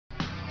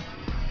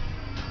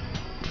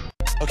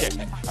Okay,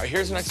 all right,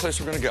 here's the next place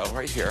we're gonna go,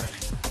 right here.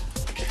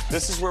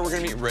 This is where we're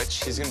gonna meet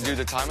Rich. He's gonna do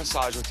the Thai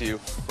massage with you.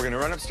 We're gonna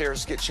run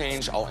upstairs, get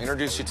changed. I'll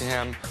introduce you to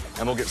him,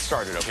 and we'll get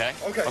started, okay?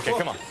 Okay, Okay, cool.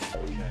 come on.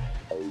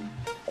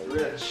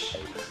 Rich.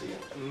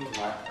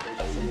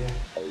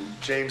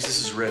 James, this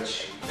is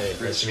Rich. Hey,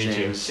 nice to meet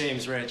you.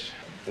 James, Rich.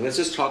 And let's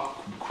just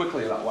talk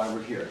quickly about why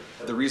we're here.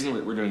 The reason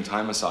we're doing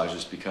Thai massage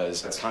is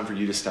because it's time for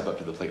you to step up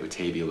to the plate with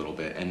Taby a little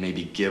bit and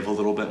maybe give a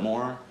little bit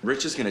more.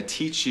 Rich is gonna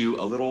teach you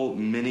a little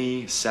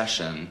mini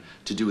session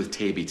to do with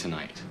Taby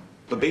tonight.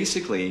 But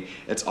basically,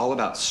 it's all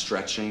about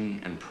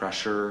stretching and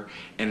pressure,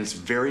 and it's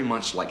very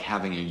much like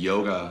having a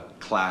yoga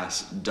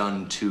class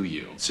done to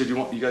you. So do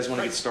you guys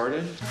want to get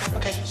started?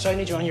 Okay, so I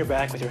need you on your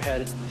back with your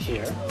head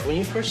here. When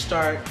you first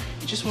start,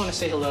 you just want to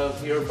say hello,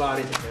 your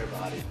body to their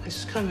body. I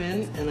just come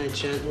in and I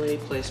gently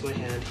place my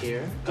hand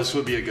here. This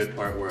would be a good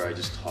part where I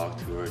just talk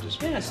to her,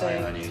 just Yeah, say,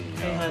 hi, honey. You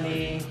hey know.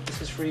 honey,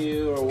 this is for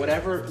you, or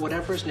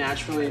whatever is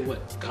naturally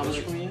what comes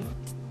from you.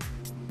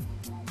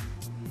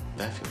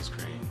 That feels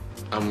great.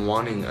 I'm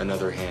wanting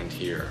another hand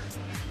here.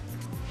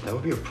 That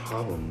would be a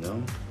problem,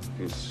 no?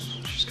 Because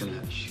she's gonna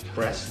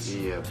Breasts?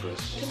 Yeah,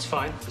 breasts. It's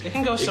fine. It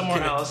can go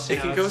somewhere else. It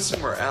can go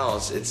somewhere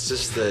else. It's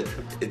just that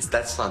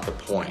that's not the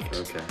point.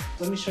 Okay.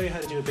 Let me show you how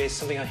to do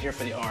something out here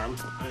for the arm.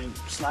 I'm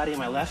sliding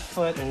my left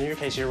foot, and in your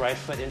case, your right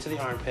foot into the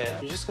armpit.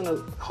 You're just gonna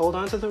hold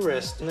onto the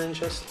wrist and then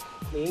just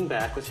lean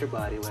back with your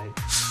body weight.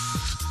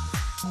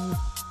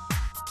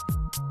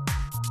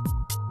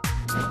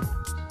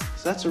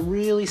 So that's a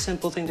really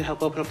simple thing to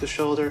help open up the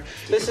shoulder.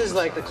 This is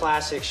like the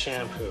classic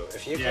shampoo.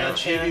 If you Yeah,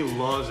 can't Taby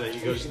loves it. He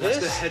goes, that's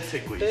the head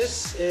ticklies.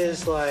 This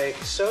is like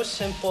so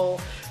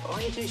simple.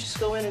 All you do is just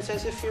go in and it's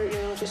as if you're,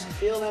 just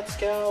feel that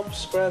scalp,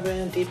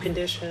 scrubbing, deep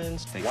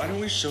conditions. Why don't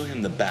we show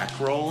him the back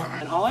roll?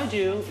 And all I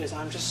do is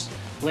I'm just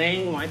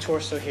laying my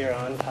torso here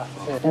on top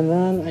of it. And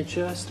then I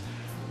just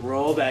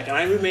roll back and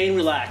I remain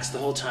relaxed the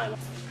whole time.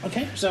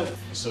 Okay, so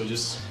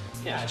just...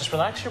 yeah, just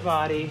relax your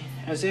body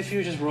as if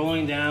you're just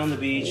rolling down the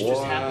beach. It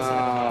just happens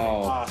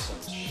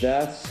like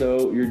that.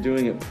 Awesome. You're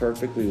doing it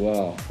perfectly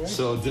well.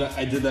 So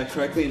I did that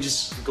correctly and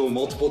just go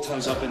multiple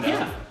times up and down?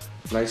 Yeah.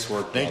 Nice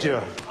work. Thank you.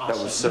 That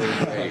was so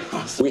great.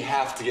 We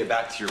have to get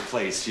back to your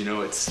place.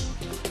 It's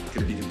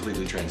gonna be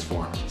completely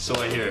transformed. So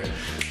I hear.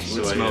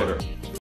 Let's motor.